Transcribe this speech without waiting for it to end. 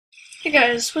Hey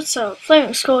guys, what's up?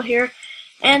 Flaming Skull here,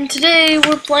 and today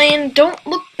we're playing Don't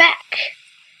Look Back.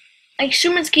 I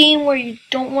assume it's a game where you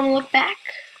don't want to look back,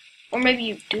 or maybe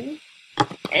you do,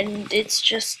 and it's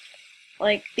just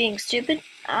like being stupid.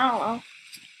 I don't know.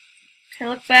 Can I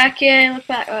look back? Yeah, look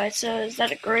back. Alright, so is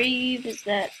that a grave? Is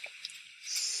that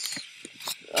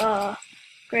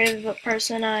grave of a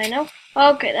person I know?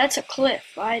 Okay, that's a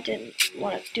cliff. I didn't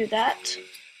want to do that.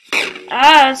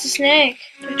 Ah, it's a snake.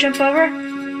 Do I jump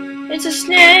over? It's a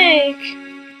snake!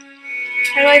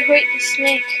 How do I rate the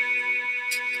snake?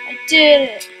 I did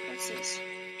it! What's this?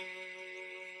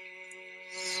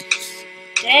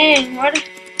 Dang, what?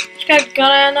 Just got a gun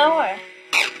out of nowhere.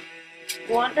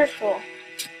 Wonderful.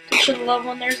 Don't you love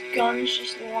when there's guns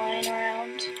just lying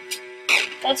around?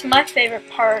 That's my favorite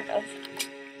part of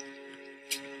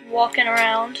walking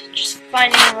around, just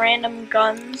finding random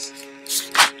guns.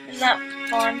 Isn't that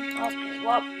fun? Okay,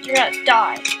 well, you're gonna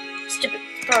die. Stupid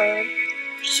bird.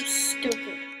 You're so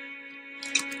stupid.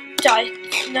 Die.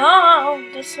 No!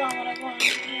 That's not what I wanted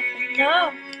to happen.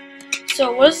 No!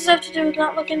 So, what does this have to do with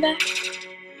not looking back?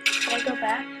 Can I go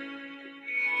back?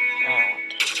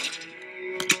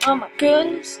 Oh my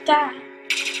goodness, die.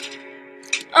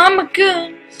 Oh my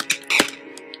goodness.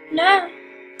 No.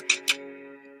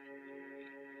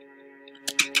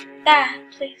 Die,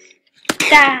 please.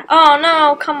 Die. Oh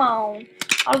no, come on.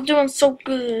 I was doing so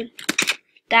good.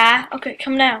 Die. Okay,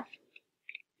 come down.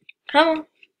 Come on.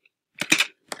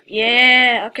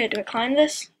 Yeah. Okay, do I climb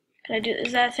this? Can I do?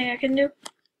 Is that a thing I can do?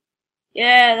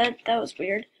 Yeah, that was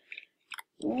weird.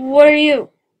 What are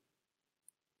you?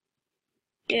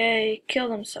 Yeah, he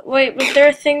killed himself. Wait, was there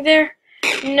a thing there?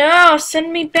 No,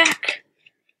 send me back.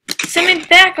 Send me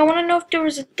back. I want to know if there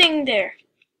was a thing there.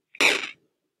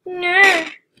 No.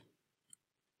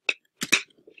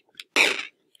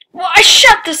 Well, I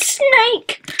shot the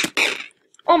snake.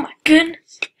 Oh my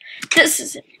goodness. This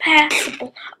is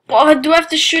impassable. Well, do I have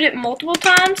to shoot it multiple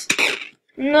times?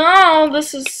 No,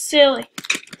 this is silly.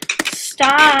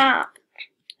 Stop.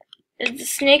 Is the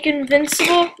snake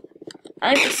invincible?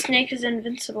 I think the snake is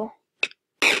invincible.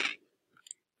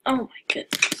 Oh my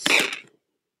goodness.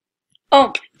 Oh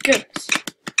my goodness.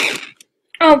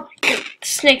 Oh my goodness. The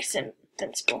snake is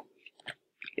invincible.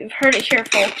 You've heard it here,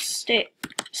 folks.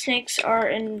 Snakes are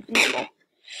invincible.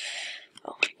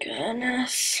 Oh my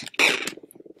goodness.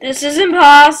 This is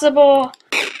impossible.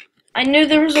 I knew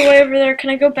there was a way over there. Can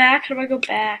I go back? How do I go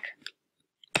back?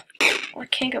 Well, I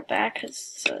can't go back because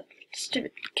it's a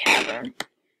stupid cavern.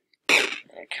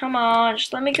 Come on,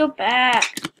 just let me go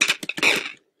back.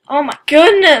 Oh my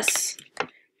goodness!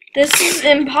 This is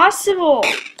impossible!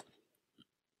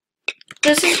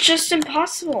 This is just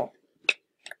impossible.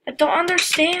 I don't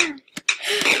understand.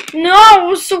 No, it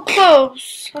was so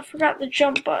close. I forgot the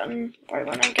jump button right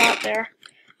when I got there.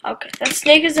 Okay, that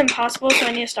snake is impossible, so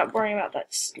I need to stop worrying about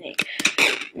that snake.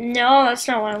 No, that's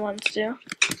not what I wanted to do.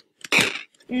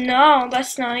 No,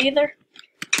 that's not either.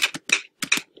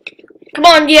 Come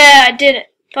on, yeah, I did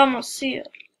it. Vamos, see it.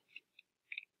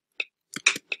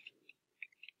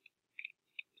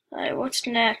 Alright, what's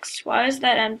next? Why is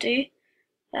that empty?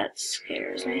 That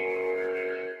scares me.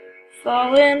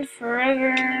 Fallen forever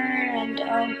and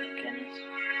oh my goodness.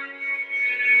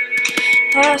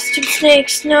 Ah, stupid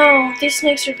snakes. No, these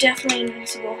snakes are definitely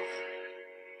invincible.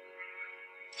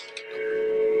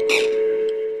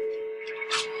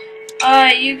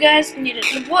 You guys need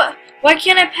to. What? Why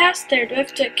can't I pass there? Do I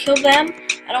have to kill them?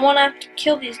 I don't want to have to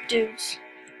kill these dudes.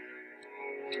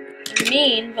 They're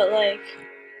mean, but like,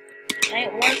 it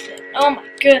ain't worth it. Oh my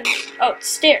goodness. Oh, it's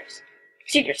stairs.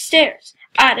 Secret stairs.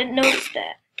 I didn't notice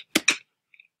that.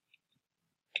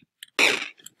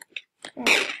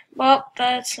 Okay. Well,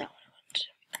 that's not what I want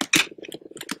to do.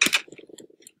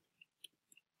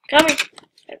 Coming.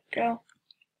 There we go.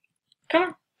 Come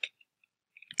on.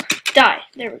 Die.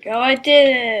 There we go. I did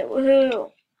it.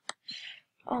 Woohoo.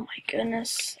 Oh my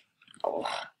goodness. Oh.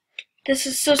 This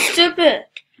is so stupid.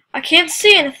 I can't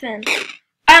see anything.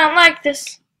 I don't like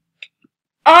this.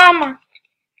 Oh my.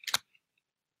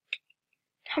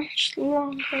 How much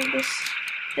longer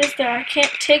is there? I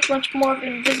can't take much more of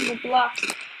invisible blocks.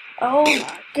 Oh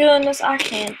my goodness, I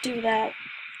can't do that.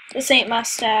 This ain't my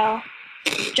style.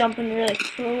 Jumping really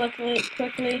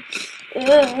quickly.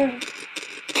 Ugh.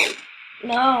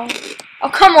 No. Oh,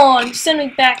 come on. Send me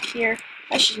back here.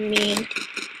 That's just mean.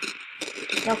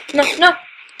 No, no, no.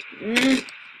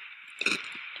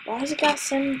 Why does it gotta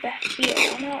send me back here?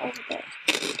 Why not over there?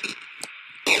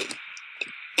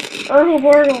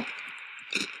 Wordle.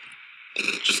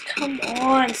 Just come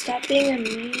on. Stop being a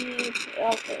mean.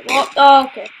 Okay, well, oh,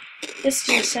 okay. This is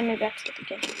gonna send me back to the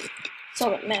beginning. That's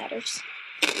all that matters.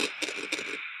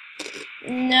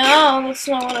 No, that's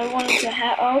not what I wanted to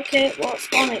have. Okay, well, it's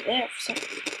spawned right there for some.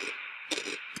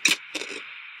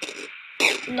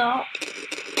 No.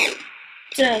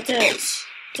 Okay,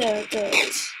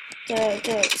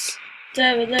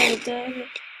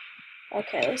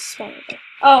 let's spawn it there.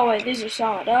 Oh, wait, these are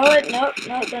solid. Oh, wait, no,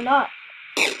 they're not.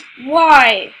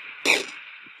 Why?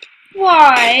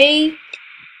 Why?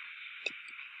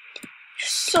 You're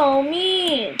so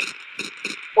mean.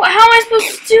 What? How am I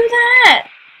supposed to do that?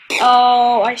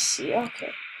 Oh, I see.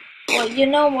 Okay. Well, you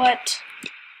know what? I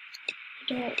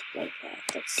don't like that.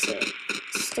 That's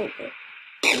stupid.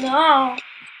 No.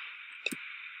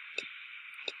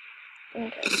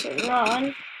 Okay, so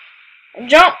run and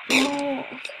jump. No.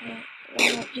 Okay.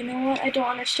 Well, you know what? I don't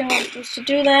understand why I'm supposed to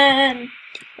do that.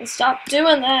 And stop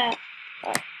doing that.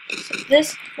 Alright. So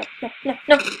this.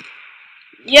 No.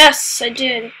 Yes, I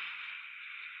did.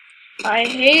 I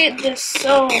hate this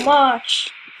so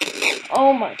much.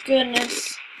 Oh my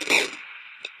goodness.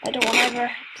 I don't want to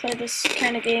ever play this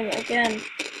kind of game again.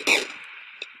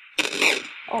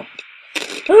 Oh.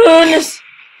 Goodness.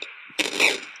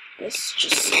 This is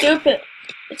just stupid.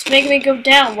 It's making me go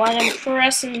down while I'm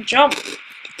pressing jump.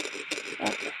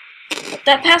 Okay. Let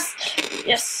that pass.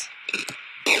 Yes.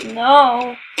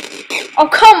 No. Oh,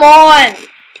 come on!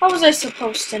 How was I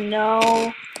supposed to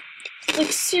know?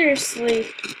 Like,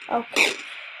 seriously. Okay.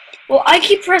 Well, I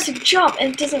keep pressing jump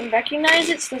and it doesn't recognize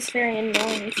it, so that's very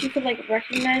annoying. If you could, like,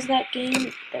 recognize that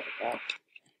game, there we go.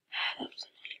 That was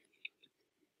annoying.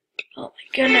 Oh my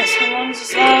goodness, how long is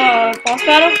this boss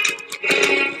battle?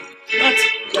 That's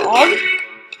dog?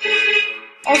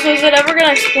 Also, is it ever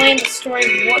gonna explain the story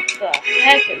of what the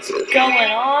heck is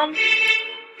going on?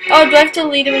 Oh, do I have to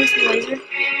lead him into the laser?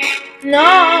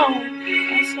 No!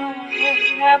 That's not what I want to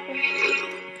happen.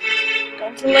 Go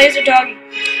into the laser, doggy.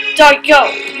 Dog,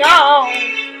 go! No!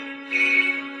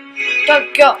 Dog,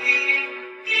 go!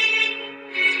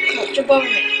 No, jump over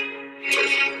me.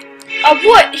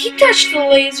 What? He touched the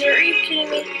laser. Are you kidding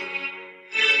me?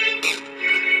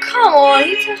 Come on,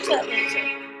 he touched that laser.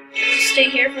 Just stay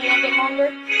here for a little bit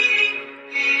longer.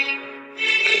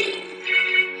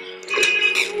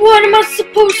 What am I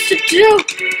supposed to do?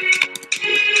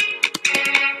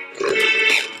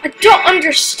 I don't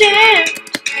understand.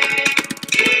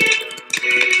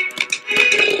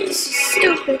 This is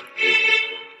stupid.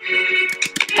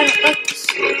 I don't like this.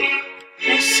 Can I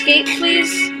escape,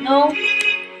 please? No.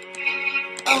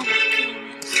 Oh my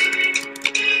goodness.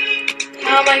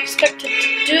 How am I expected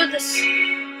to do this?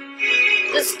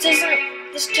 This doesn't,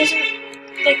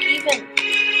 like, even.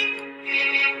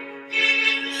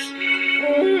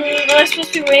 Am I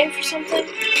supposed to be waiting for something?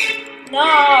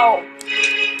 No.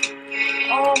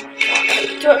 Oh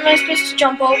my god. Am I supposed to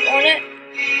jump over on it?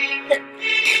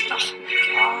 Oh my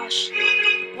gosh.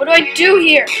 What do I do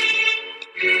here?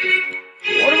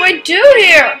 What do I do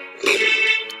here?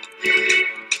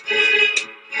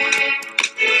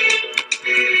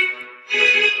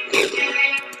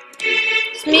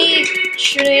 Does me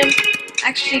shooting him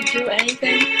actually do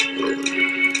anything?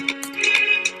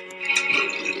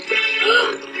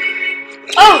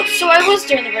 Oh, so I was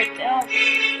doing the right thing. Oh.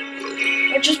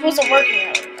 It just wasn't working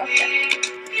earlier. Okay.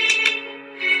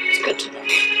 It's good to know.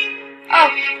 Oh.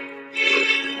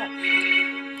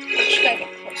 I just gotta get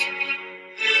closer.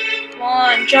 Come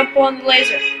on, jump on the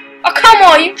laser. Oh, come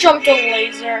on, you jumped on the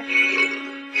laser.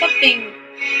 Something.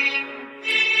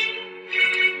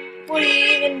 What are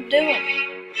you even doing?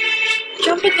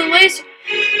 Jump in the laser.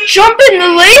 Jump in the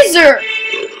laser!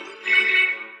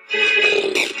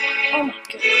 Oh my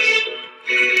goodness.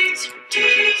 This is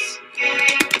ridiculous.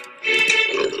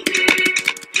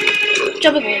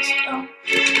 Jump in the laser. Oh.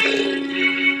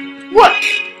 What?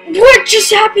 What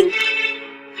just happened?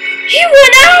 He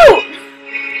went out!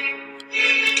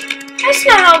 That's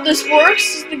not how this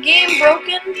works. Is the game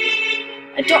broken?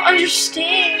 I don't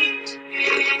understand.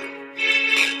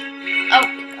 Oh,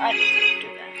 I didn't do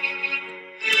that.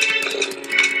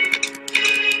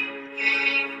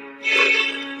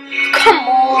 Come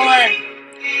on!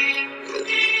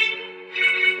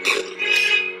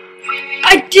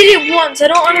 I did it once. I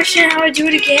don't understand how I do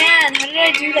it again. How did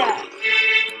I do that?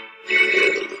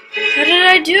 How did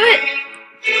I do it?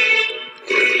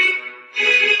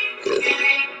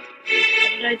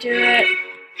 How did I do it?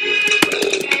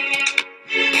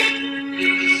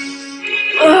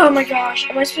 Oh my gosh.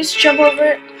 Am I supposed to jump over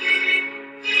it?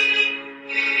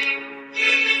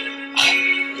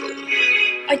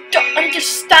 I don't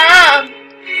understand.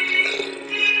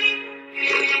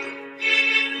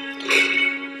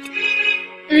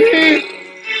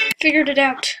 Figured it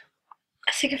out.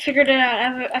 I think I figured it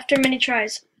out after many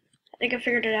tries. I think I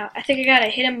figured it out. I think I gotta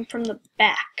hit him from the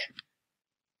back.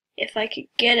 if I could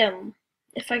get him.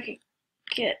 If I could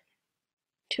get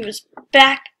to his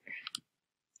back. I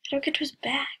don't get to his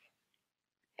back.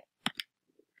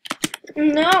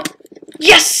 No.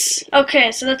 Yes!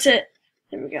 Okay, so that's it.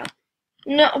 There we go.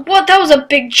 No, what? That was a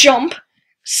big jump.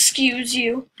 Excuse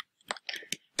you.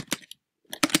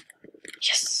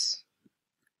 Yes.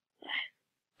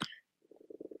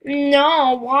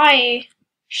 No, why? You're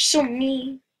so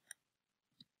mean.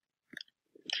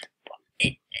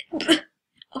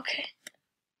 Okay.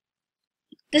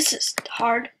 This is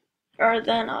harder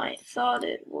than I thought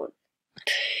it would.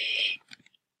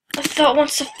 I thought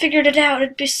once I figured it out,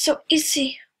 it'd be so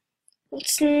easy. Well,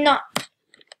 it's not.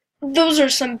 Those are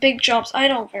some big jumps. I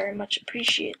don't very much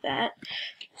appreciate that.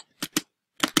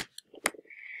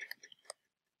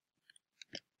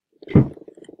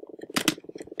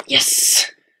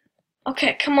 Yes!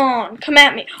 Okay, come on. Come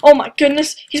at me. Oh my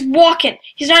goodness. He's walking.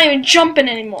 He's not even jumping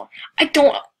anymore. I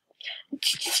don't...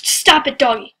 Stop it,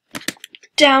 doggy.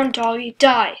 Down, doggy.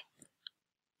 Die.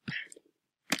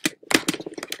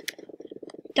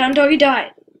 Down, doggy.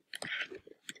 Die.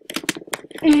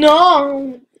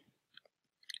 No!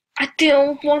 I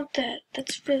don't want that.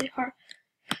 That's really hard.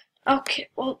 Okay,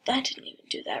 well, I didn't even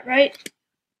do that, right?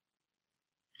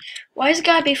 Why has it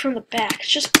gotta be from the back? It's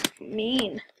just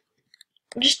mean.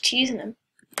 I'm just teasing him.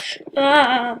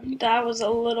 That was a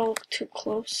little too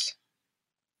close.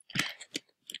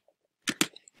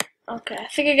 Okay, I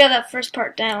think I got that first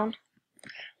part down.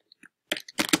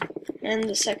 And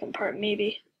the second part,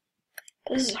 maybe.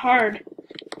 This is hard.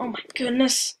 Oh my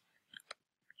goodness.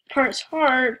 This part is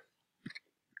hard.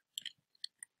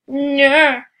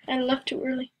 Yeah, I left too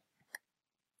early.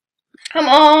 Come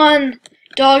on!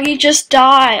 Doggy, just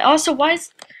die. Also, why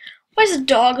is a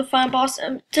dog a final boss?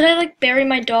 Did I, like, bury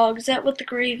my dog? Is that what the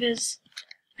grave is?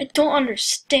 I don't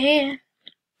understand.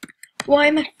 Why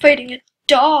am I fighting a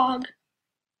dog?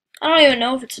 I don't even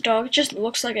know if it's a dog. It just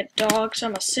looks like a dog, so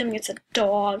I'm assuming it's a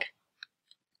dog.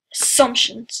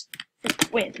 Assumptions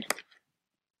win.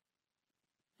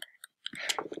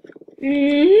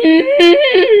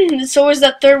 It's always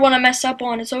that third one I mess up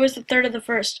on. It's always the third of the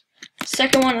first.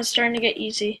 Second one is starting to get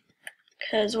easy.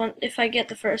 Because if I get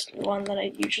the first one, then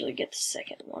I usually get the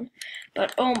second one.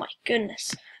 But oh my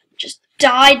goodness. Just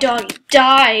die, doggy.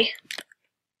 Die.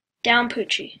 Down,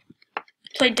 Poochie.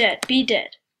 Play dead. Be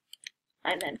dead.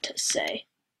 I meant to say.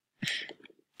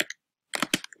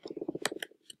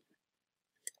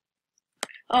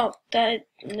 Oh, okay,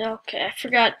 I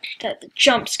forgot that the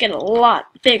jumps get a lot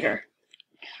bigger.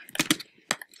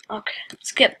 Okay,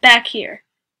 let's get back here.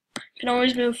 Can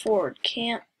always move forward,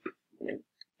 can't move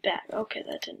back. Okay,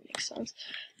 that didn't make sense.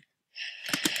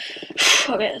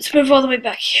 Okay, let's move all the way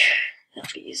back here.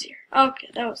 That'll be easier. Okay,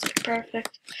 that was like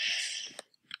perfect.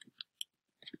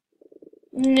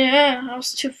 No, I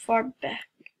was too far back.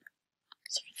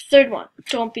 So for the third one,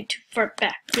 don't be too far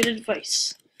back. Good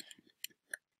advice.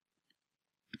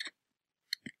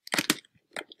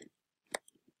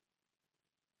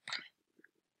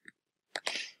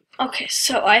 Okay,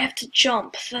 so I have to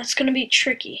jump. That's gonna be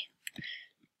tricky.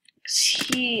 Cause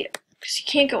he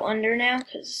can't go under now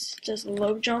because it does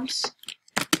low jumps.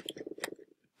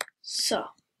 So.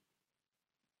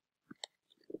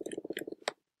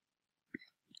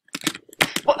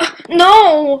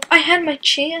 No! I had my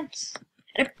chance.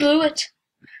 And I blew it.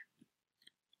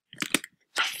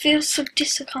 I feel so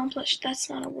disaccomplished. That's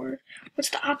not a word. What's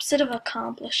the opposite of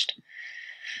accomplished?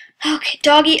 Okay,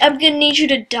 doggy, I'm gonna need you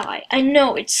to die. I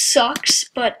know it sucks,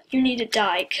 but you need to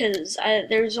die, because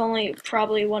there's only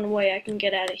probably one way I can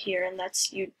get out of here, and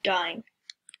that's you dying.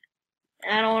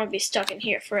 And I don't want to be stuck in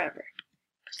here forever.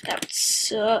 Because that would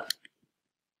suck.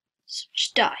 So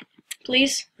just die.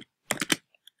 Please?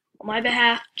 On my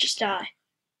behalf, just die.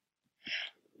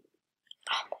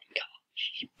 Oh my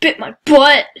gosh, you bit my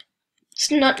butt! It's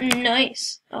not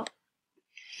nice. Oh.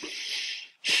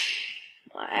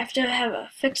 I have to have a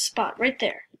fixed spot right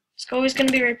there. It's always going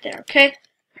to be right there, okay?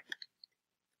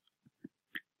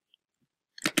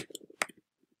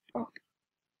 Oh.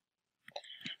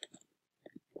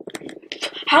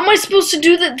 How am I supposed to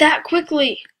do that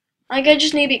quickly? Like, I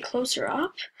just need to be closer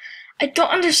up? I don't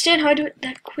understand how I do it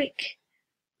that quick.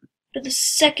 For the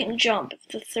second jump of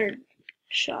the third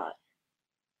shot.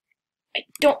 I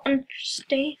don't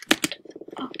understand.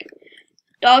 Okay.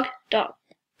 Dog,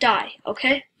 die,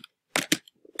 okay?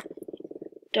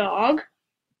 Dog,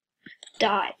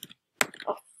 die.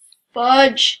 Oh,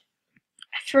 fudge.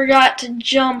 I forgot to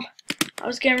jump. I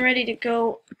was getting ready to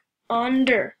go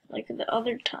under, like the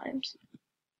other times.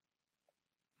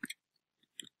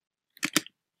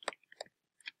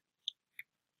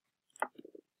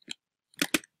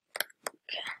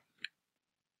 Okay.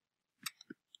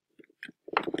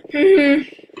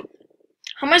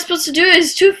 How am I supposed to do it?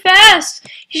 He's too fast.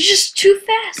 He's just too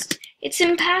fast. It's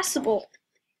impassable.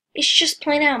 It's just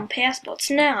plain out impassable. It's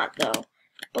not, though.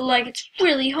 But, like, it's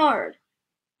really hard.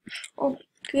 Oh, my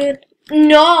good.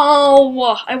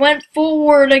 No! I went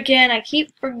forward again. I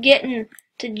keep forgetting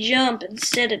to jump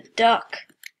instead of duck.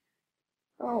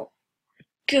 Oh,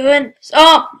 goodness.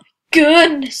 Oh, my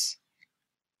goodness.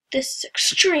 This is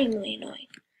extremely annoying.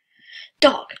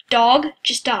 Dog,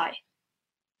 just die.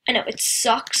 I know, it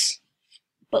sucks.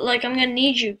 But, like, I'm gonna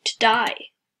need you to die.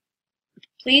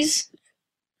 Please?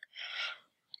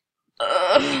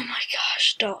 Oh my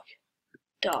gosh, dog.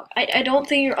 I don't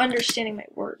think you're understanding my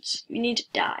words. You need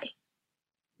to die.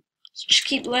 So just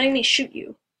keep letting me shoot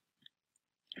you.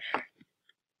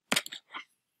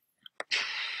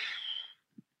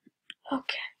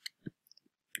 Okay.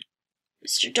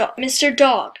 Mr.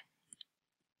 Dog.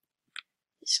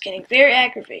 This is getting very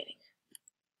aggravating.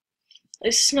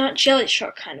 This is not Jelly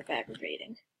Shark kind of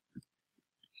aggravating.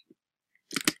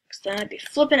 Because then I'd be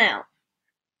flipping out.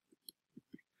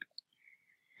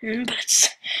 But it's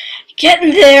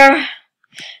getting there.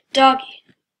 Doggy.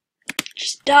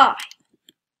 Just die.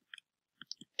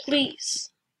 Please.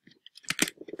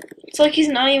 It's like he's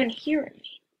not even hearing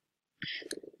me.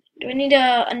 Do I need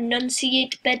to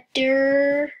enunciate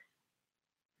better?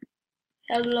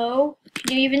 Hello?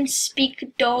 Can you even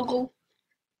speak, doggle?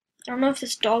 I don't know if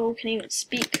this doggle can even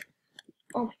speak.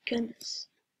 Oh my goodness.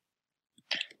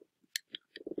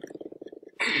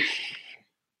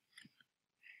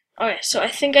 Okay, so I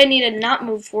think I need to not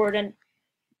move forward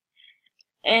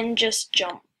and just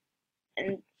jump.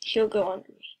 And he'll go under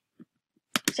me.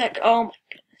 Is that, oh my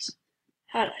goodness.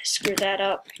 How did I screw that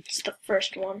up? It's the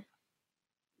first one.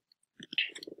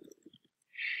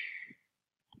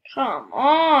 Come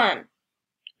on.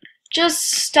 Just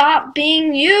stop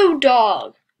being you,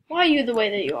 dog. Why are you the way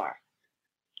that you are?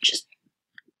 Just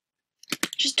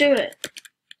do it.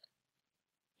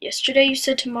 Yesterday you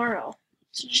said tomorrow,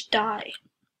 so just die.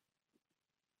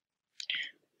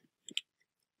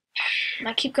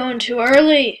 I keep going too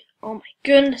early. Oh my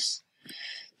goodness.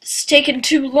 This is taking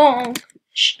too long.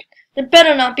 There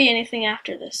better not be anything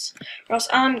after this, or else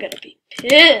I'm gonna be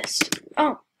pissed. Oh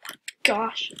my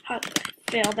gosh, how did I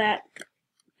fail that?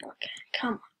 Okay,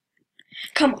 come on.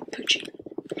 Come on, Poochie.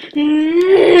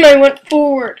 I went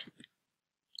forward.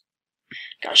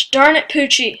 Gosh darn it,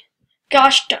 Poochie.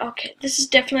 Okay, this is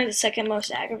definitely the second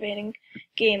most aggravating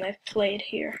game I've played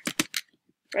here.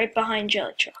 Right behind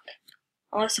Jelly Truck.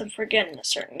 Unless I'm forgetting a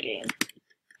certain game.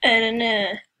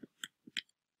 Yes!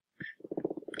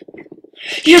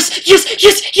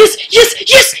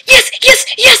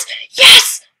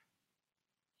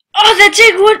 Oh,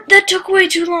 that took way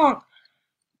too long.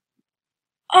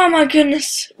 Oh my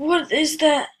goodness, what is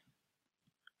that?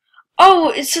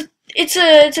 Oh, it's a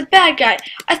bad guy.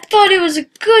 I thought it was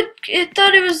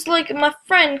like my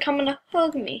friend coming to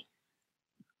hug me.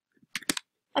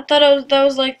 I thought that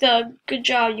was like the good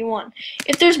job, you won.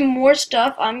 If there's more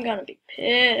stuff, I'm gonna be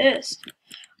pissed.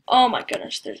 Oh my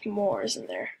goodness, there's more, isn't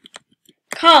there?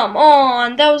 Come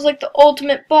on, that was like the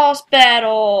ultimate boss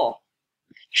battle.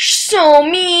 You're so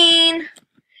mean.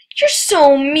 You're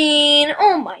so mean.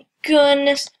 Oh my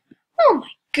goodness. Oh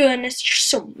my goodness, you're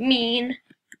so mean.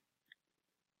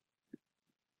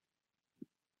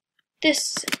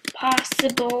 This is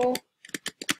impossible.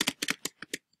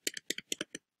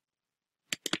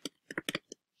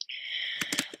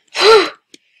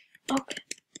 Okay.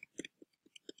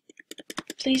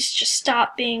 Please just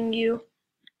stop being you.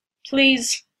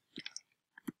 Please.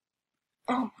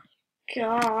 Oh my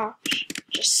gosh.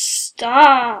 Just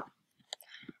stop.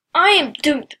 I am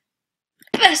doing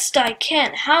the best I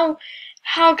can. How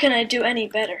can I do any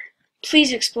better?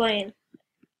 Please explain.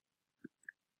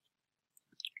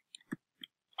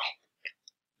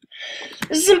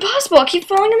 This is impossible. I keep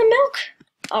falling in the milk.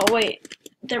 Oh, wait.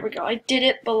 There we go. I did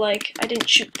it, but, like, I didn't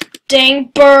shoot the dang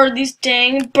bird. These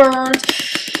dang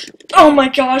birds. Oh, my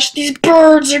gosh. These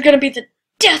birds are gonna be the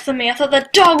death of me. I thought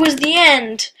that dog was the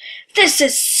end. This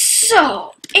is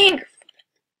so angry.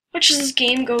 Which is this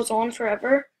game goes on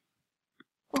forever.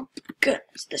 Oh,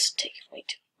 goodness. This is taking way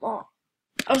too long.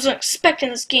 I wasn't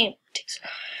expecting this game.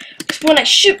 Because when I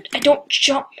shoot, I don't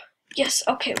jump. Yes,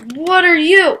 okay. What are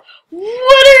you?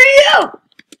 What are you?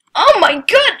 Oh my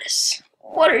goodness!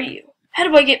 What are you? How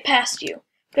do I get past you?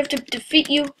 Do I have to defeat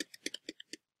you?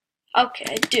 Okay,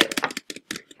 I do.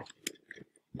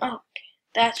 Okay,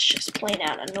 that's just plain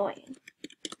out annoying.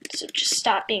 So just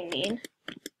stop being mean.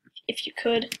 If you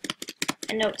could.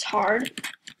 I know it's hard.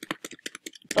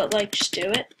 But, like, just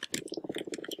do it.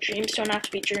 Dreams don't have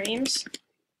to be dreams.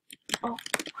 Oh my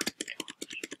gosh.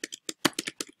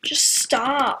 Just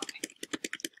stop.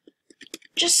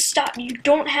 Just stop. You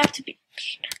don't have to be.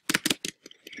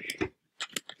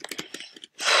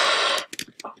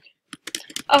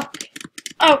 Okay.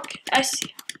 Okay. I see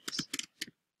how it is.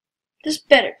 This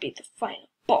better be the final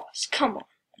boss. Come on.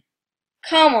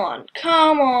 Come on.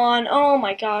 Come on. Oh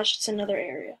my gosh, it's another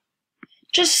area.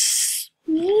 Just.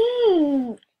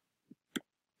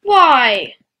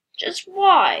 Why? Just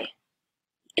why?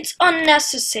 It's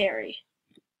unnecessary.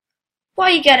 Why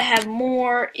you gotta have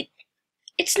more?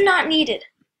 It's not needed.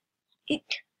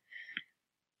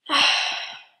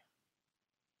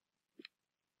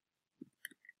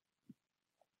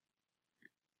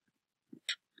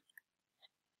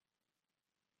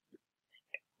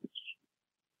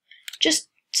 Just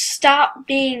stop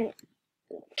being.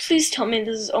 Please tell me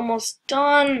this is almost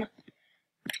done.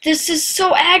 This is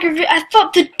so aggravating. I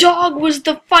thought the dog was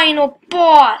the final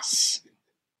boss.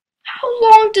 How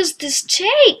long does this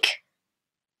take?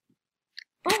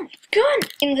 Oh my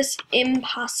god. In this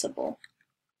impossible.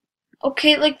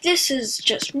 Okay, like this is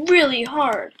just really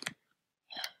hard.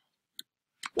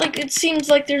 Like it seems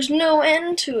like there's no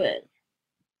end to it.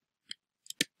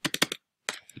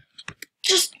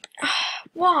 Just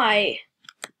why?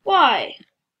 Why?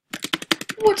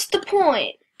 What's the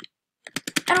point?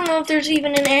 I don't know if there's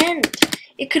even an end.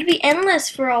 It could be endless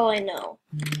for all I know.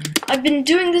 I've been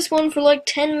doing this one for like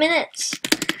 10 minutes.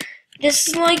 This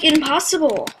is like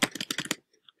impossible.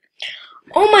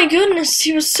 Oh my goodness,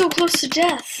 he was so close to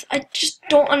death. I just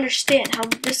don't understand how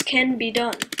this can be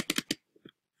done.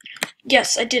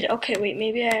 Yes, I did. Okay, wait,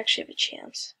 maybe I actually have a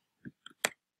chance.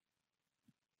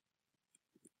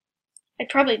 I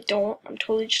probably don't. I'm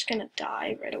totally just gonna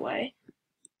die right away.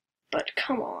 But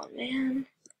come on, man.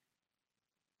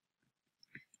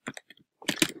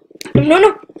 No,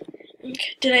 no!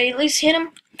 Okay, did I at least hit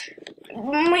him?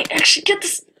 I might actually get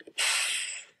this.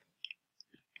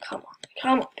 Come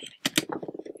on, baby.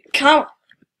 Come on.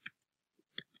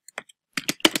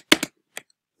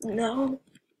 No.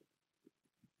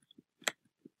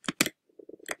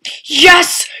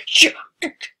 Yes!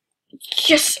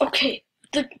 Yes, okay.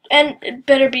 The end it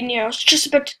better be near. I was just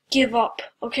about to give up,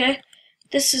 okay?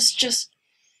 This is just.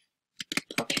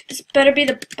 Okay, this better be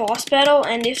the boss battle,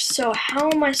 and if so, how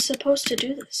am I supposed to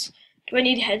do this? Do I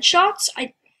need headshots?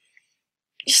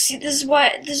 You see, this is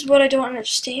what I don't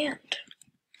understand.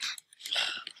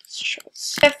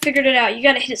 I figured it out. You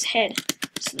gotta hit his head.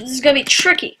 So this is gonna be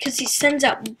tricky, because he sends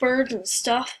out birds and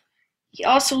stuff. He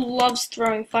also loves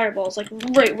throwing fireballs, like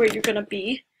right where you're gonna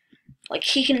be. Like,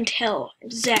 he can tell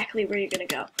exactly where you're gonna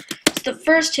go. So the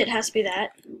first hit has to be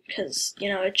that, because, you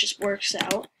know, it just works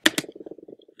out.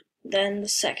 Then the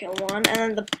second one, and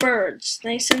then the birds.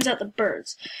 Then he sends out the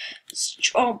birds.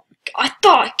 Oh, I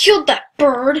thought I killed that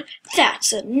bird!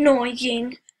 That's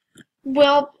annoying!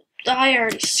 Well, I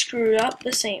already screwed up.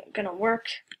 This ain't gonna work.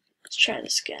 Let's try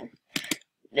this again.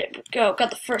 There we go. Got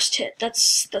the first hit.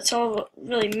 That's all that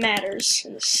really matters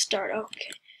in the start.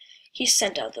 Okay. He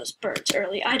sent out those birds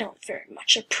early. I don't very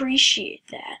much appreciate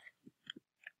that.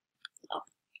 Oh.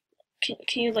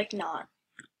 Can you, like, not?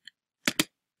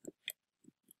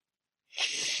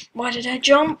 Why did I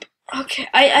jump? Okay,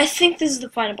 I think this is the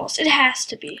final boss. It has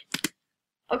to be.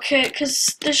 Okay,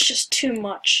 because there's just too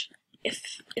much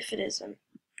if it isn't.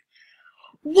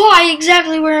 Why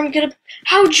exactly where I'm gonna...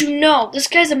 How'd you know? This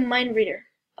guy's a mind reader.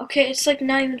 Okay, it's like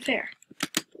not even fair.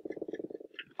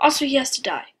 Also, he has to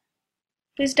die.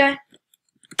 Please die.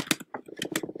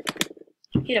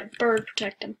 He had a bird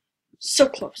protect him. So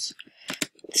close.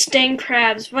 Staying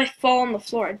crabs. If I fall on the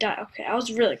floor, I die. Okay, I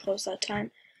was really close that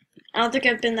time. I don't think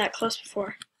I've been that close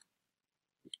before.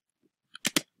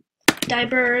 Die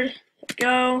bird. There we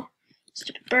go.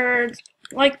 Stupid birds.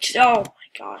 Like, oh my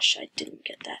gosh, I didn't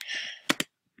get that.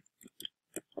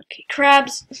 Okay,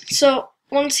 crabs. So,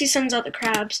 once he sends out the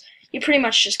crabs, you pretty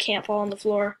much just can't fall on the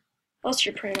floor. Else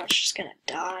you're pretty much just gonna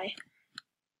die.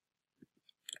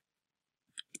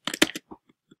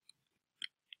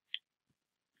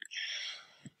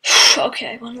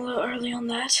 Okay, I went a little early on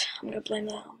that. I'm gonna blame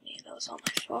that on me. That was all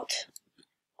my fault.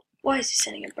 Why is he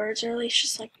sending in birds early? It's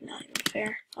just like not even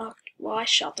fair. Oh, well, I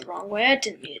shot the wrong way. I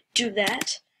didn't mean to do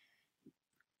that.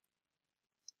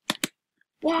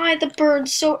 Why the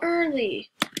birds so early?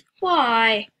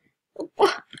 Why?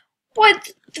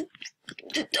 What?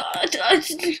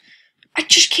 I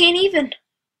just can't even.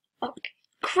 Okay,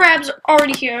 crabs are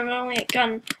already here. I've only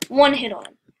gotten one hit on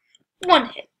him. One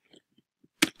hit.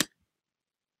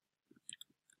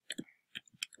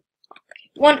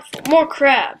 Wonderful. More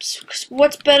crabs.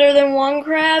 What's better than one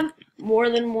crab? More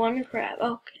than one crab.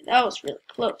 Okay, that was really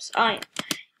close. I am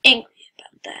angry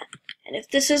about that. And if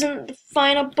this isn't the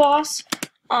final boss,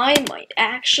 I might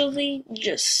actually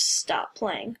just stop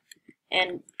playing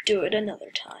and do it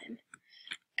another time.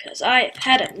 Because I have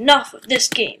had enough of this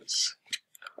game.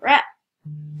 Crap.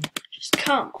 Just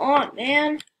come on,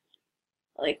 man.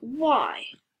 Like, why?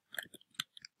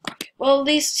 Okay, well, at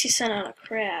least he sent out a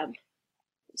crab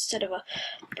instead of a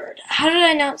bird. How did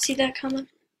I not see that coming?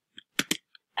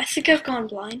 I think I've gone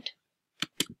blind.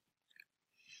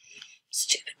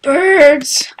 Stupid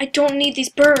birds! I don't need these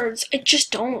birds. I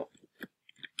just don't.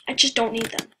 I just don't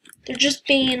need them. They're just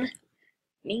being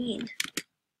mean.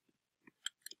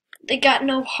 They got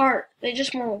no heart. They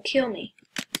just want to kill me.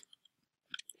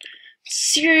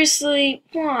 Seriously,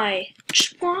 why?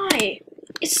 Just why?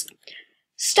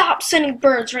 Stop sending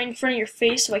birds right in front of your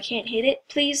face so I can't hit it,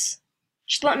 please.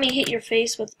 Just let me hit your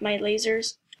face with my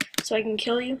lasers so I can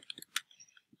kill you.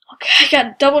 Okay, I got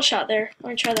a double shot there. Let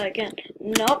me try that again.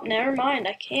 Nope, never mind.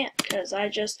 I can't because I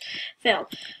just failed.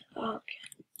 Okay,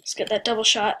 let's get that double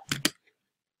shot.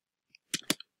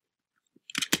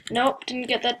 Nope, didn't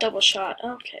get that double shot.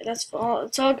 Okay, it's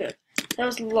all good. That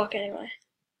was luck anyway.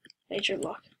 Major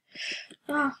luck.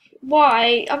 Ah,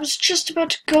 why? I was just about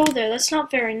to go there. That's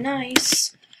not very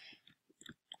nice.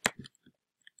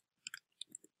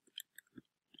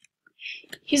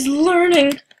 He's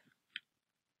learning.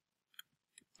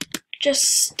 Just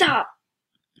stop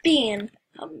being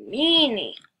a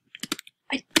meanie.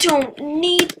 I don't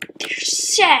need their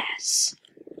sass.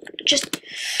 Just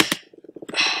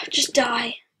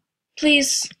die.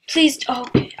 Please, please. Oh,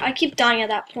 okay, I keep dying at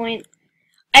that point.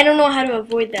 I don't know how to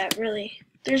avoid that, really.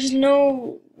 There's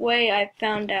no way I've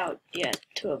found out yet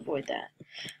to avoid that.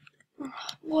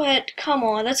 What? Come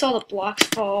on, that's all the block's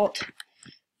fault.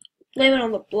 Blame it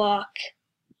on the block.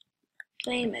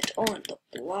 Blame it on the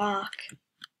block.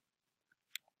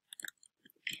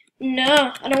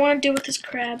 No, I don't want to deal with his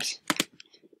crabs.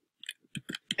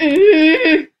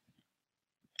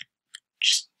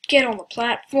 Just get on the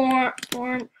platform.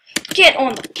 Get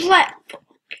on the platform.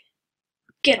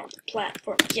 Get on the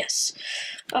platform. Yes.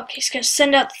 Okay, he's gonna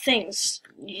send out the things.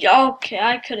 Okay,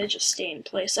 I could have just stayed in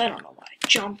place. I don't know why I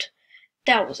jumped.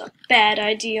 That was a bad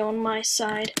idea on my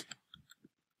side.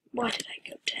 Why did I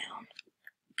go down?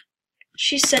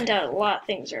 She sent out a lot of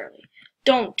things early.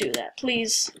 Don't do that,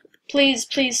 please. Please,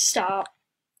 please stop.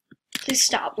 Please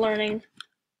stop learning.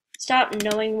 Stop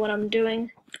knowing what I'm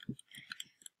doing.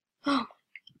 Oh.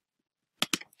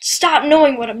 Stop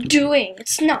knowing what I'm doing.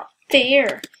 It's not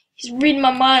fair. He's reading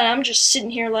my mind. I'm just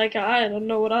sitting here like I don't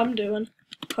know what I'm doing.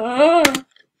 Ah.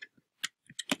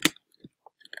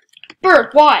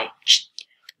 Bird, why?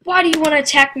 Why do you want to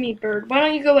attack me, bird? Why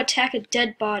don't you go attack a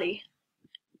dead body?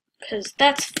 Because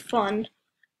that's fun.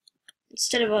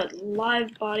 Instead of a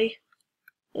live body.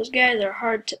 Those guys are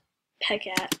hard to peck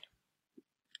at.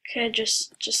 Okay,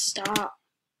 just stop.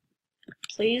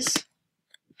 Please?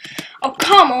 Oh,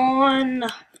 come on!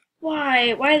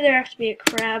 Why? Why did there have to be a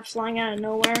crab flying out of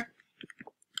nowhere?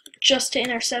 Just to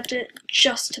intercept it?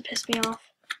 Just to piss me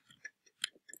off?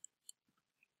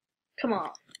 Come on.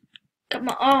 Come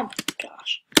on. Oh my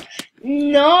gosh.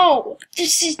 No!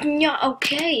 This is not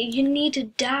okay. You need to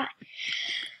die.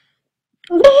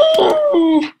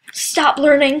 Stop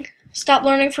learning. Stop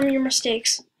learning from your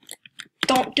mistakes.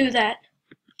 Don't do that.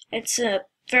 It's a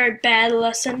very bad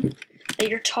lesson that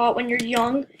you're taught when you're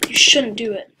young. You shouldn't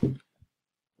do it.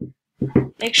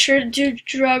 Make sure to do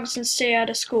drugs and stay out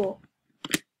of school.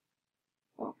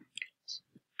 Oh my goodness.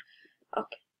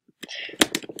 Okay.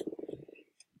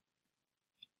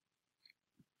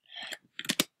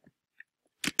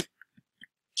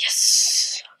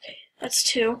 Yes. Okay, that's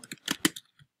 2.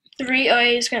 3. Oh,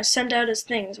 he's gonna send out his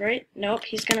things, right? Nope,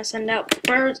 he's gonna send out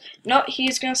birds. Nope,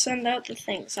 he's gonna send out the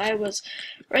things. I was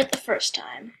right the first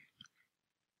time.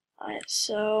 Alright,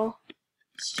 so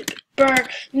stupid bird.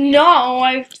 No,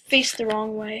 I faced the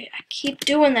wrong way. I keep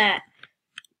doing that.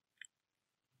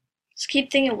 Just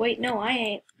keep thinking, wait, no, I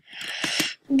ain't.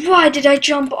 Why did I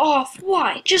jump off?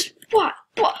 Why? Just why?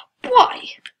 Why?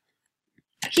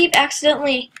 I keep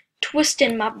accidentally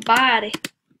twisting my body.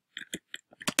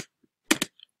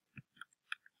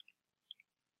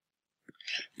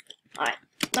 Alright,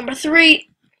 number 3.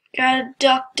 Gotta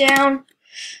duck down.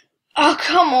 Oh,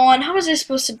 come on. How was I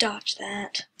supposed to dodge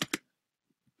that?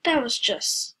 That was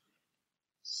just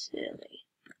silly.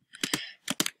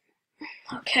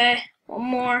 Okay, one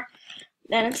more.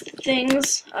 Then it's the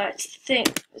things. It's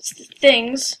the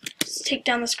things. Let's take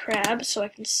down this crab so I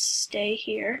can stay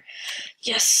here.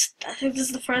 Yes, I think this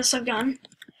is the farthest I've gone.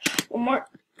 One more.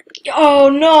 Oh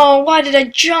no, why did I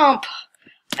jump?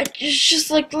 It's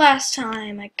just like last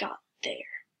time I got there.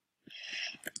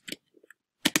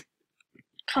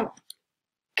 Come on.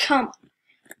 Come on.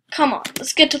 Come on.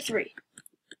 Let's get to 3.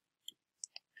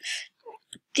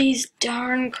 These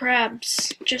darn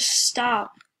crabs. Just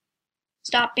stop.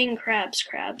 Stop being crabs,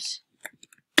 crabs.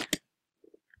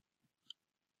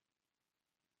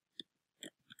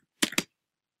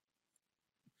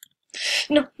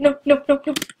 No, no, no, no,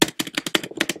 no.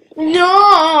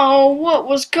 No! What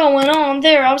was going on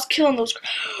there? I was killing those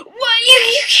crabs. What?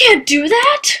 You can't do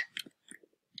that!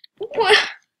 What?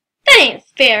 That ain't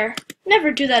fair.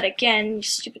 Never do that again, you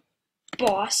stupid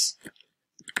boss.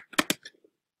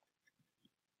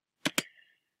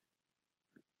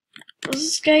 Does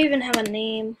this guy even have a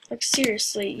name? Like,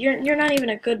 seriously, you're not even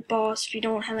a good boss if you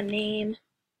don't have a name.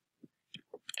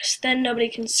 Because then nobody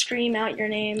can scream out your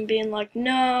name, being like,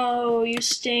 no, you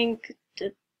stink,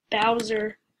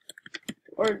 Bowser.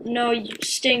 Or, no, you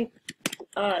stink,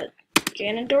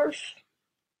 Ganondorf.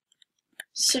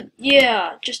 So,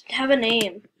 yeah, just have a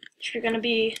name if you're gonna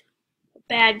be a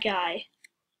bad guy.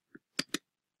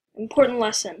 Important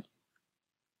lesson.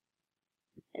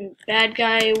 And Bad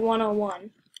Guy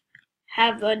 101.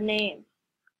 Have a name.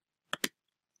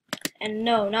 And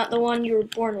no, not the one you were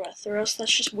born with, or else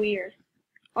that's just weird.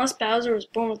 Unless Bowser was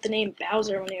born with the name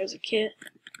Bowser when he was a kid.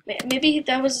 Maybe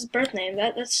that was his birth name.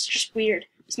 That's just weird.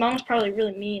 His mom was probably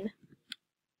really mean.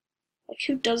 Like,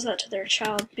 who does that to their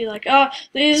child? Be like, oh,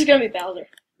 this is gonna be Bowser.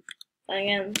 And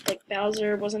again, like,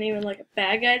 Bowser wasn't even, like, a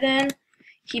bad guy then.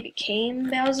 He became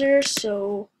Bowser,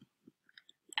 so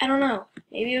I don't know.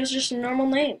 Maybe it was just a normal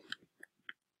name.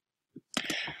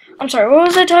 I'm sorry, what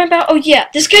was I talking about? Oh yeah,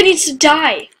 this guy needs to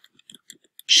die.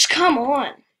 Just come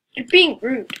on. You're being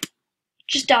rude.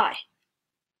 Just die.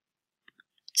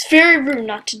 It's very rude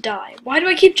not to die. Why do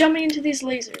I keep jumping into these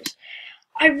lasers?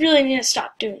 I really need to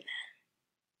stop doing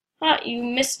that. Ah, you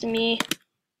missed me.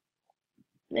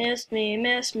 Missed me.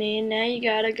 Now you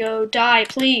gotta go die,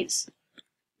 please.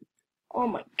 Oh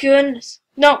my goodness.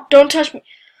 No, don't touch me.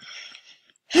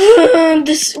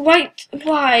 This white.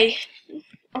 Why?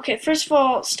 Okay, first of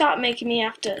all, stop making me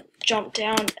have to jump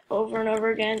down over and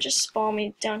over again. Just spawn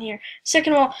me down here.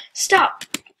 Second of all, stop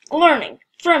learning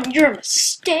from your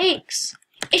mistakes.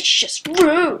 It's just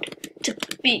rude to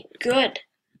be good.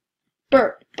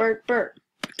 Bert.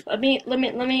 Let me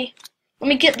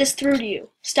get this through to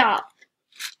you. Stop.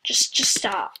 Just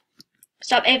stop.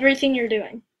 Stop everything you're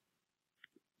doing.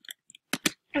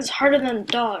 It's harder than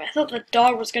the dog. I thought the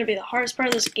dog was gonna be the hardest part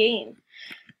of this game.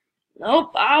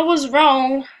 Nope, I was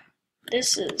wrong.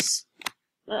 This is,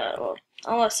 well,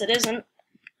 unless it isn't.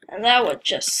 And that would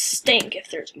just stink if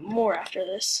there's more after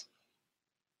this.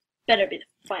 Better be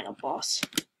the final boss,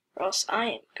 or else I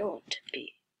am going to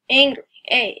be angry.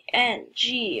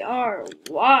 Angry.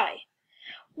 Why?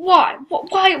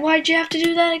 Why'd you have to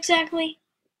do that exactly?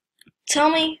 Tell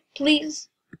me, please.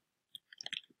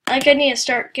 Like, I need to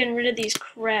start getting rid of these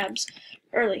crabs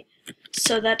early,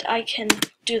 so that I can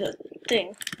do the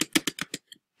thing.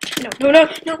 No.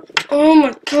 Oh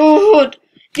my god.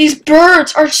 These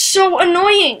birds are so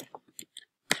annoying.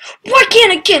 Why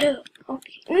can't I get up?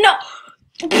 Okay. No.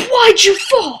 Why'd you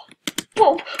fall?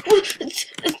 Whoa.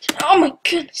 Oh my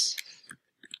goodness.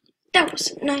 That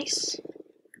wasn't nice.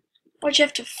 Why'd you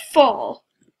have to fall?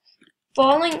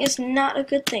 Falling is not a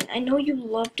good thing. I know you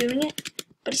love doing it,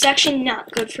 but it's actually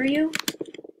not good for you,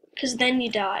 because then you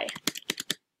die.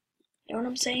 You know what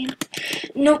I'm saying?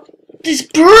 No. These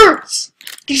birds!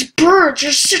 These birds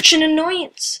are such an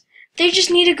annoyance. They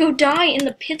just need to go die in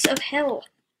the pits of hell.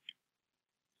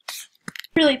 I'm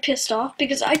really pissed off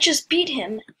because I just beat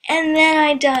him and then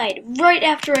I died right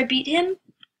after I beat him,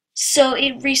 so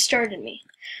it restarted me.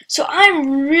 So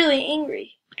I'm really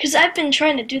angry because I've been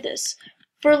trying to do this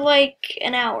for like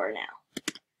an hour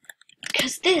now.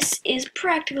 Because this is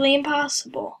practically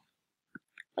impossible.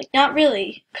 Like, not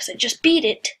really, because I just beat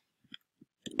it.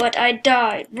 But I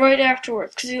died right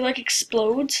afterwards because he like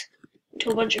explodes into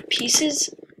a bunch of pieces.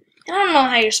 And I don't know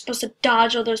how you're supposed to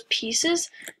dodge all those pieces.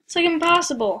 It's like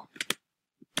impossible.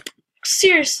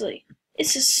 Seriously,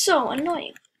 this is so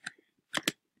annoying.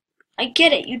 I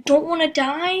get it, you don't want to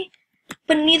die,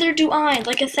 but neither do I,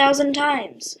 like 1,000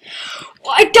 times.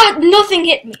 I died, nothing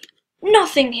hit me.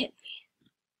 Nothing hit me.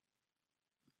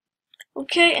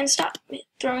 Okay, and stop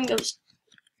throwing those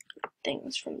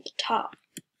things from the top.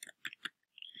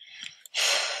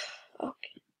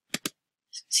 Okay.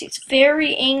 See, it's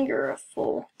very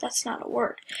angerful. That's not a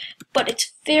word. But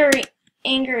it's very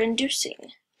anger-inducing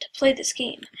to play this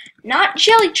game. Not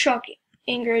jelly truck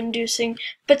anger-inducing,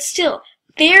 but still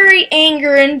very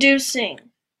anger-inducing.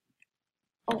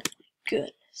 Oh my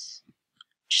goodness.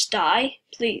 Just die,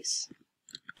 please.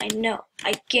 I know,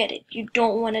 I get it. You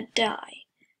don't want to die.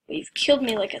 But you've killed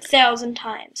me like 1,000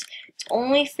 times. It's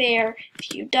only fair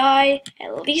if you die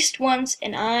at least once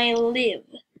and I live.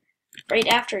 right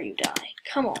after you die.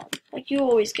 Come on. Like, you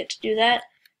always get to do that.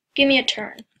 Give me a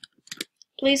turn.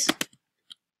 Please.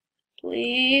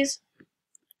 Please.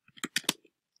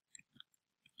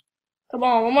 Come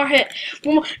on, one more hit.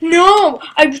 One more. No!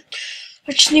 I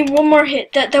just need one more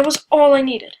hit. That was all I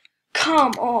needed.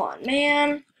 Come on,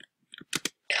 man.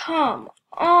 Come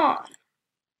on.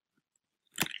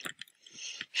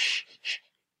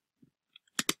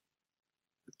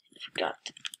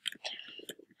 Forgot.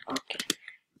 Okay.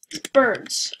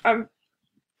 Birds are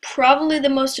probably the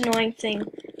most annoying thing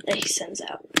that he sends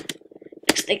out.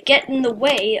 Because they get in the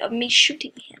way of me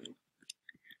shooting him.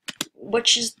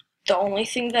 Which is the only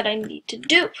thing that I need to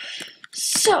do.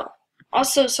 So,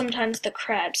 also sometimes the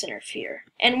crabs interfere.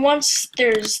 And once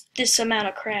there's this amount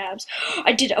of crabs,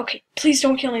 I did, okay, please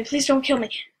don't kill me, please don't kill me.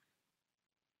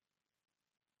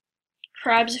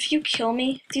 Crabs, if you kill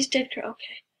me, these dead crabs,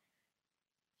 okay.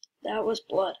 That was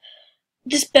blood.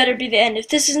 This better be the end. If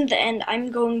this isn't the end,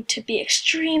 I'm going to be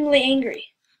extremely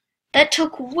angry. That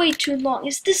took way too long.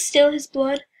 Is this still his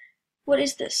blood? What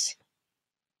is this?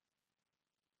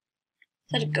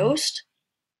 Is that a ghost?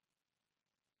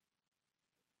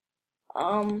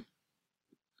 I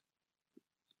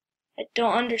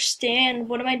don't understand.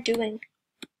 What am I doing?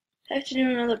 I have to do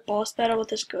another boss battle with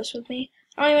this ghost with me?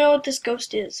 I don't even know what this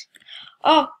ghost is.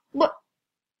 Oh, what?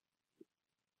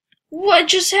 What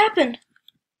just happened?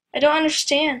 I don't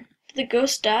understand. Did the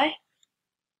ghost die?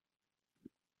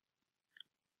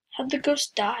 How'd the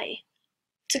ghost die?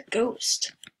 It's a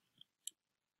ghost.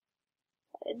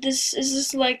 Is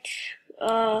this like,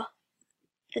 the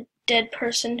dead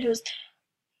person who's...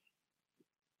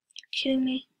 Kidding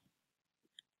me?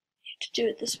 You have to do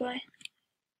it this way.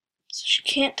 So she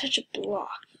can't touch a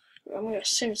block. I'm gonna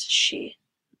assume it's a she.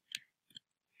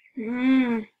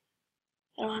 I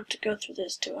don't have to go through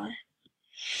this, do I?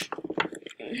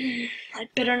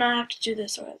 I'd better not have to do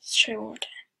this. Alright, let's try one more time.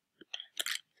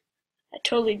 I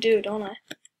totally do, don't I?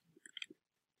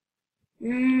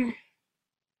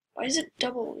 Why is it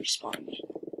double respawning me?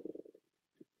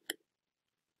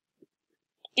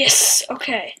 Yes!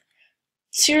 Okay.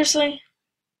 Seriously?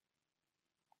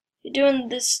 You're doing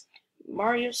this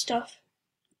Mario stuff?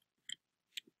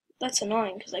 That's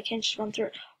annoying, because I can't just run through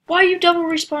it. Why are you double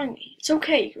respawning me? It's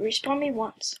okay, you can respawn me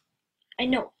once. I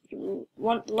know, you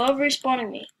love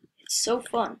respawning me. It's so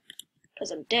fun,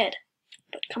 because I'm dead.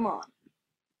 But come on.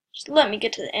 Just let me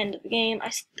get to the end of the game.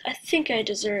 I think I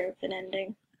deserve an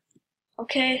ending.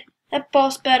 Okay? That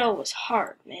boss battle was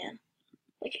hard, man.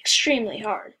 Like, extremely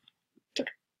hard. Took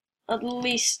at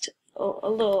least a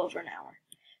little over an hour.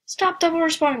 Stop double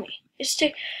respawning me. It's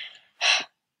take...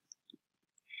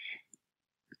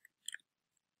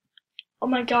 Oh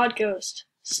my god, Ghost.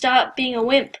 Stop being a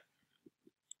wimp.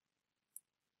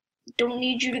 Don't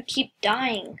need you to keep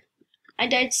dying. I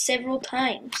died several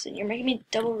times, and you're making me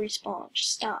double respawn.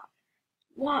 Just stop.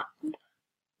 What?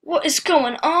 What is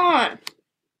going on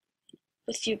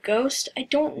with you, Ghost? I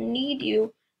don't need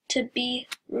you to be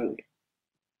rude.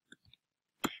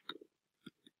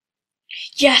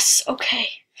 Yes, okay.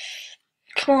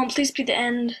 Come on, please be the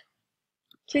end.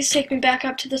 Please take me back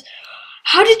up to this.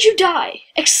 How did you die?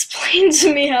 Explain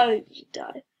to me how did you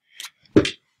die.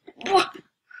 What?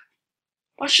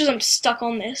 Watch as I'm stuck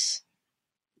on this.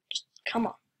 Just, come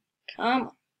on.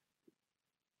 Come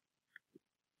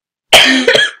on.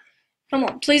 Come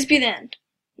on, please be the end.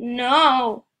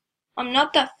 No. I'm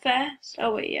not that fast.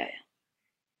 Oh, wait, yeah.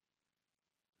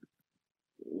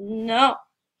 No.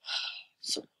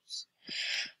 So,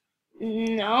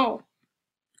 no.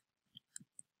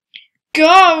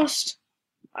 Ghost!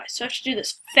 Alright, so I have to do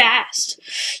this fast.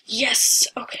 Yes,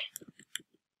 okay.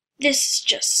 This is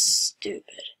just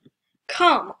stupid.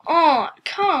 Come on,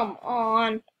 come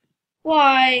on.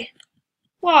 Why?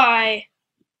 Why?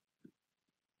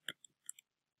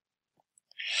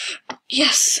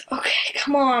 Yes, okay,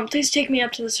 come on. Please take me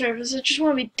up to the surface. I just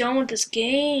want to be done with this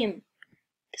game.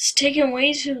 This is taking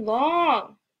way too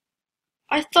long.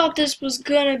 I thought this was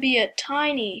gonna be a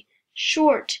tiny,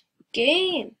 short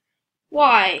game.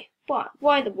 Why?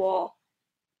 Why the wall?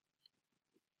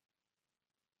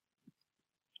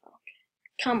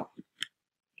 Okay, come on.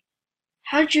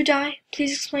 How did you die?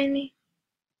 Please explain me.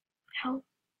 How?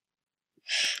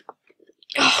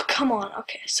 Oh, come on.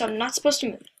 Okay, so I'm not supposed to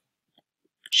move.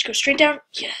 Just go straight down.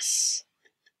 Yes.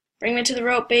 Bring me to the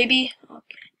rope, baby.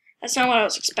 Okay. That's not what I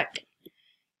was expecting.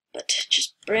 But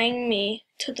just bring me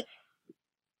to the...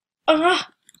 Come on.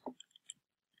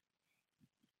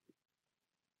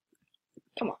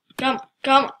 Come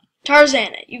on.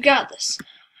 Tarzan it. You got this.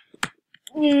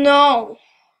 No.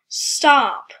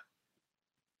 Stop.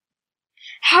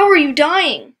 How are you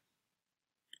dying?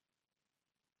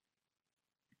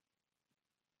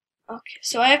 Okay,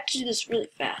 so I have to do this really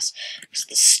fast because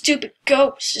the stupid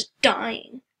ghost is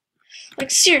dying.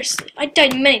 Like, seriously, I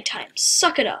died many times.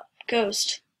 Suck it up,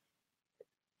 ghost.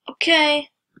 Okay.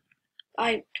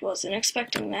 I wasn't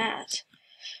expecting that.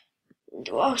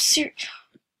 Oh,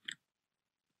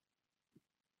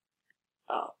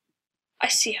 oh, I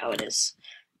see how it is.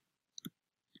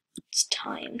 It's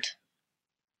timed.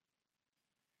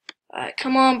 Alright,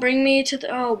 come on, bring me to the...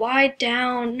 Oh, why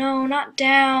down? No, not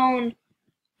down.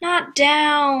 Not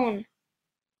down.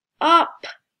 Up.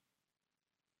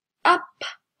 Up.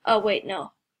 Oh, wait,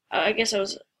 no. I guess I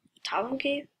was top of the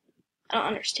cave? I don't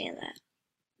understand that.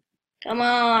 Come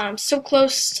on, I'm so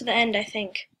close to the end, I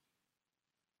think.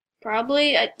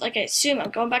 Probably, I assume I'm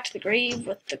going back to the grave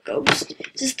with the ghost.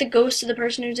 Is this the ghost of the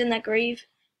person who's in that grave?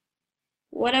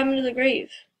 What happened to the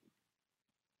grave?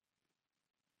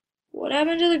 What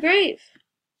happened to the grave?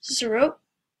 Is this a rope?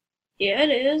 Yeah, it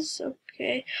is.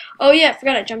 Okay. Oh yeah, I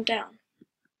forgot I jumped down.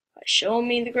 Show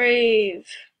me the grave.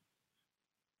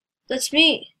 That's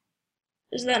me.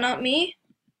 Is that not me?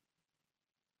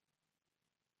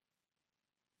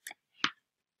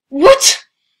 What?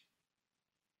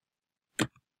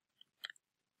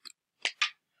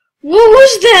 What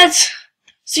was that?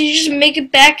 So you just make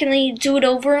it back and then you do it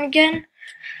over again?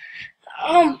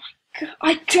 Oh my god,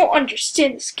 I don't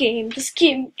understand this game. This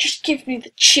game just gives me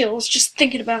the chills just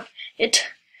thinking about it.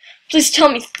 Please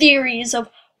tell me theories of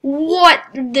what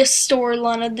this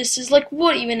storyline of this is. Like,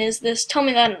 what even is this? Tell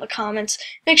me that in the comments.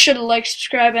 Make sure to like,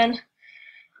 subscribe, and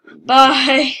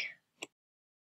bye.